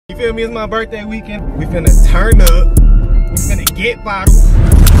You feel me? It's my birthday weekend. We finna turn up. We finna get bottles.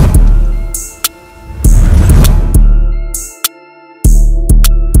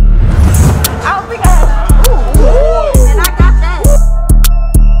 I'll be ooh, and I got that.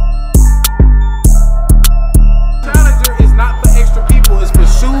 Challenger is not for extra people, it's for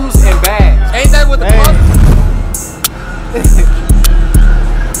shoes and bags. Ain't that what the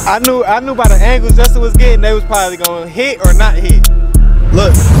I knew by the angles Justin was getting, they was probably gonna hit or not hit.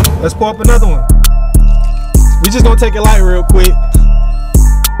 Look, let's pour up another one. We just gonna take it light real quick.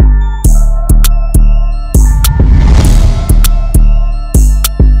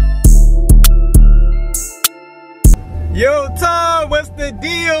 Yo, Tom, what's the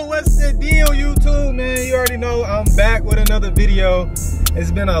deal? What's the deal, YouTube, man? You already know I'm back with another video. It's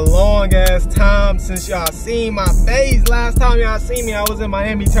been a long ass time since y'all seen my face. Last time y'all seen me, I was in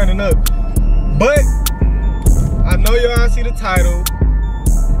Miami turning up. But I know y'all see the title.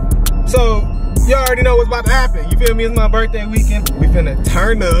 So y'all already know what's about to happen. You feel me? It's my birthday weekend. We finna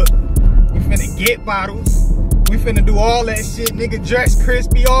turn up. We finna get bottles. We finna do all that shit. Nigga dress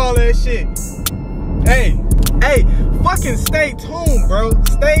crispy, all that shit. Hey, fucking stay tuned, bro.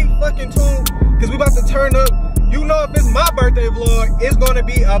 Stay fucking tuned, cause we about to turn up. You know, if it's my birthday vlog, it's gonna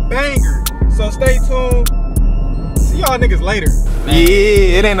be a banger. So stay tuned. See y'all niggas later. Man.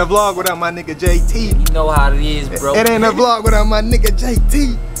 Yeah, it ain't a vlog without my nigga JT. You know how it is, bro. It ain't a vlog without my nigga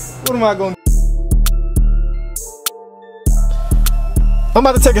JT. What am I gonna do? I'm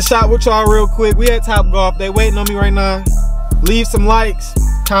about to take a shot with y'all real quick. We at Top Golf. They waiting on me right now. Leave some likes,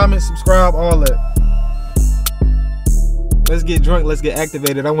 comment, subscribe, all that. Let's get drunk, let's get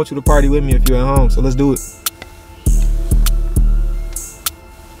activated. I want you to party with me if you're at home, so let's do it.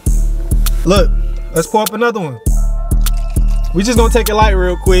 Look, let's pour up another one. We just gonna take it light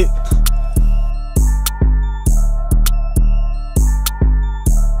real quick.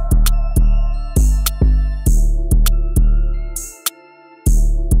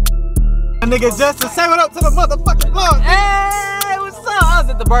 My nigga Justin, say what up to the motherfucking vlog. Hey, what's up? I was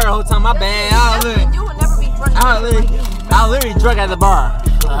at the bar the whole time. My bad. You would never be drunk. I literally drunk at the bar.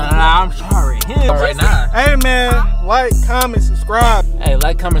 I'm sorry. Right now. Hey man, like, comment, subscribe. Hey,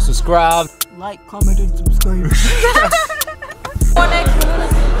 like, comment, subscribe. Like, comment, and subscribe.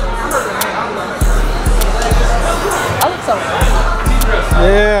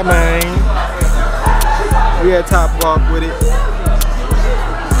 Yeah, man. We at Top Golf with it.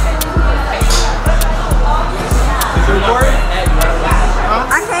 Is it recording?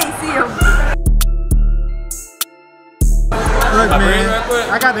 I can't see him. Look, man,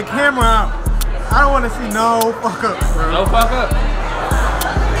 I got the camera out. I don't want to see no fuck up, bro. No fuck up.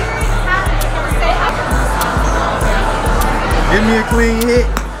 Give me a clean hit.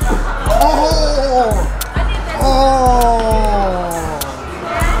 Oh!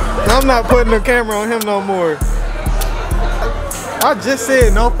 I'm not putting the camera on him no more. I just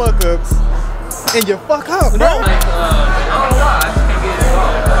said no fuck ups, and you fuck up, bro. I don't know why. I just can't get it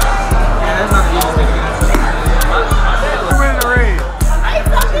involved. Yeah, that's not the easiest thing to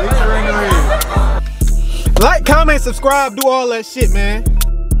do. Like, comment, subscribe, do all that shit, man.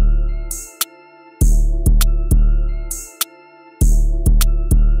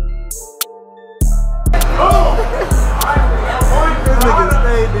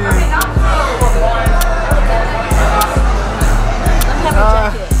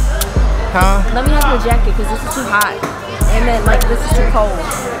 Let me have your jacket because this is too hot. And then, like, this is too cold.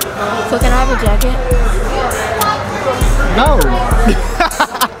 So can I have a jacket? No.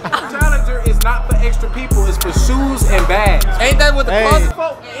 Challenger is not for extra people, it's for shoes and bags. Ain't that what the closet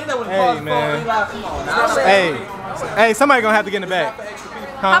folk? Ain't that what the closet man. folk? Come on now. Hey, somebody gonna have to get in the back.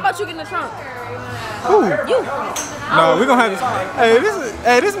 How about you get in the trunk? Who? You. No, we gonna have to.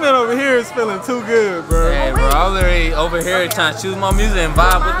 This man over here is feeling too good, bro. Hey, bro, I'm literally over here trying to choose my music and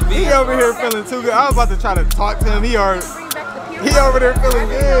vibe with the beat. He over here feeling too good. I was about to try to talk to him. He over there feeling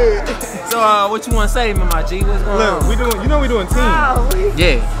good. So, what you want to say, my G? What's going on? Look, we doing team.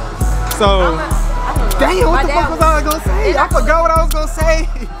 Yeah. So, damn, what the fuck was I gonna say? I forgot what I was gonna say.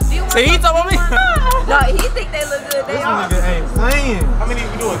 See, he talking about me? No, he think they look good. They This are. nigga ain't playing. How many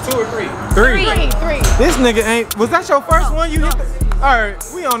we doing? 2 or 3? Three. Three. This nigga ain't. Was that your first one? You hit the. Alright,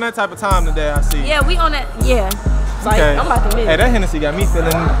 we on that type of time today, I see. Yeah, we on that. Yeah. Like, Okay. I'm about to miss. Hey, that Hennessy got me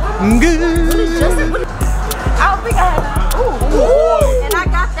feeling good. I don't think I had. Ooh. And I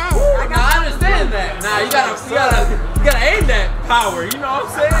got that. I understand that. Nah, you gotta aim that power. You know what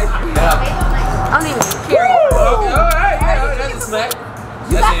I'm saying? I don't even care. Okay, alright, that's a smack.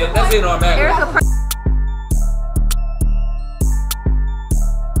 That's it on that.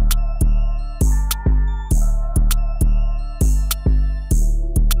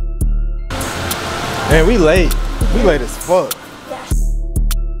 Man, we late. We late as fuck.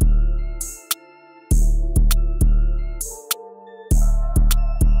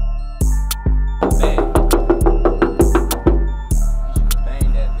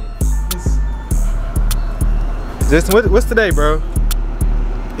 Justin, what's today, bro?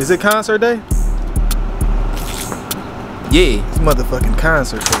 Is it concert day? Yeah. It's motherfucking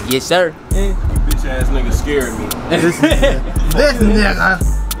concert day. Yes, sir. You bitch ass nigga scared me. This nigga.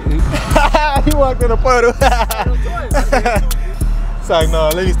 He walked in a puddle. It's like, no,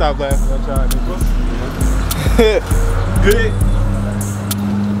 let me stop laughing. I'm trying to. Good.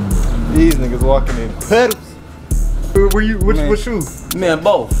 These niggas walking in puddles. Were you? Which shoe? Man,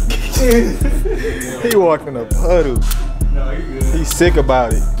 both. He walked in a puddle. No, you good. He's sick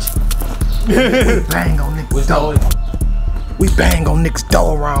about it. We bang on Nick's door. We bang on Nick's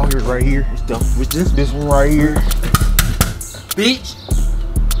door around here, right here. What's this? This one right here. Bitch.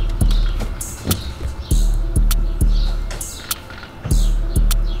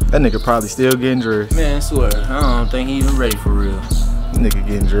 That nigga probably still getting dressed. Man, I swear, I don't think he even ready for real. This nigga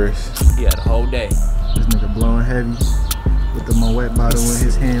getting dressed. He had a whole day. This nigga blowing heavy with the Moet bottle in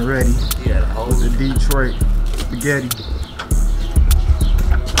his hand ready. He had a whole With the Detroit spaghetti.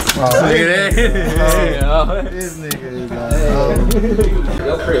 Oh, Look at that. this nigga is like,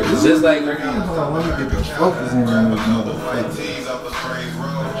 Your crib is just like hold on, let me get the focus in on this motherfucker.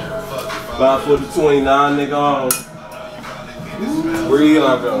 5 foot 29 nigga on. Where you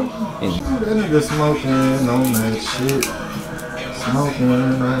gonna go? That nigga smoking on that shit. Smoking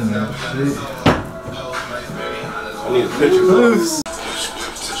on that shit. I need a picture.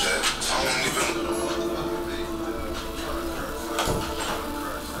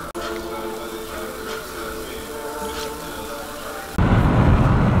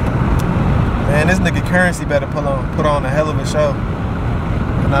 Man, this nigga Currency better put on a hell of a show.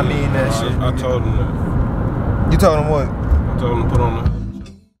 And I mean that shit. I told him that. You told him what? I told him to put on the.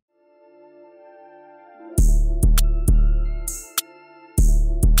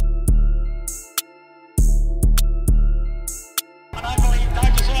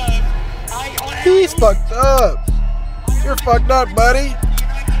 He's fucked up. You're fucked up, buddy.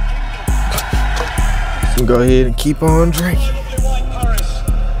 So go ahead and keep on drinking.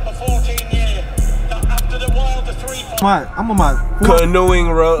 I'm on my Canoeing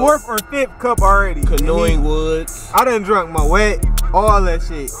road. 4th or 5th cup already. Canoeing woods. I done drunk my wet, all that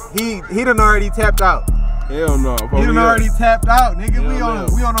shit. He done already tapped out. Hell no. He done already tapped out, nigga. Hell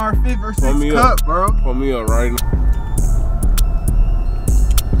We on our 5th or 6th up. cup, bro. Pull me up right now.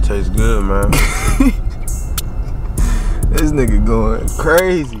 Tastes good, man. This nigga going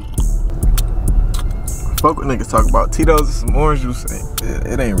crazy. Fuck what niggas talk about Tito's and some orange juice.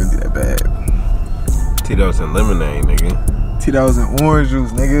 It ain't really that bad. Tito's and lemonade, nigga. Tito's and orange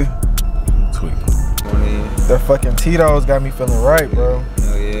juice, nigga. Tweak. The fucking Tito's got me feeling right, bro.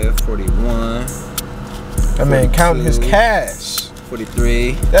 Hell yeah, 41. That man counting his cash.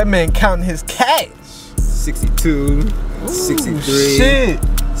 43. That man counting his cash. 62. 63. Shit.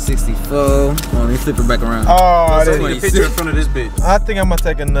 64. Oh, let me flip it back around. Oh, Take a picture in front of this bitch. I think I'm gonna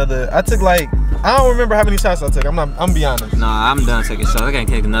take another. I took like, I don't remember how many shots I took. I'm be honest. Nah, I'm done taking shots. I can't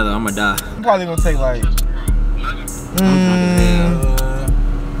take another. I'm gonna die. I'm probably gonna take like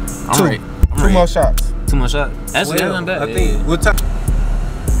two more shots. 2 more shots. Actually, that's not bad. I think. What time?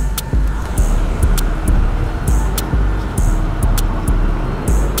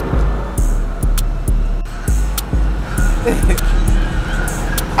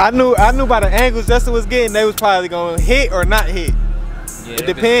 I knew by the angles Justin was getting, they was probably gonna hit or not hit. Yeah, It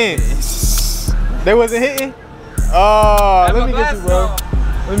depends. They wasn't hitting? Oh, let me get you, bro.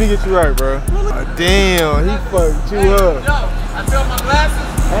 Let me get you right, bro. Oh, damn, he fucked you up. Yo, I feel my glasses.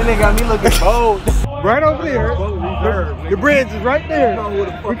 That nigga got me looking bold. Right over there. The bridge is right there. We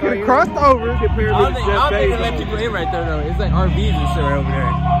could have crossed over. I don't think they let people in right there though. It's like RVs and shit right over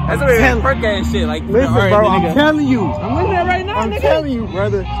there. That's what it is. Perk and shit. Like, Listen, bro, I'm telling you. I'm looking at it right now, I'm nigga. telling you,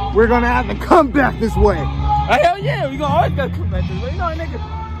 brother. We're gonna have to come back this way. Hell yeah, we gonna always gotta come back this way. You know, nigga.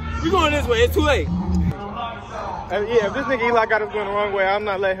 We going this way. It's too late. Yeah, if this nigga Eli got us going the wrong way, I'm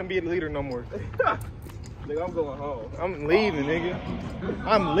not letting him be the leader no more. Nigga, I'm going home. I'm leaving, nigga.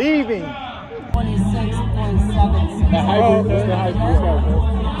 I'm leaving.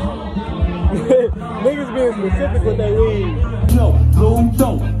 26.7. Niggas being specific with their weed. Yo, blue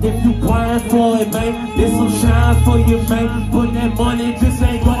dope, if you crying for it, man, it's some shine for you, man. Put that money, just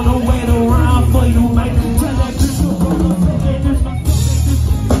ain't gonna wait around for you, man. Tell that bitch to go,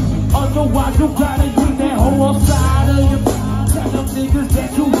 otherwise you gotta use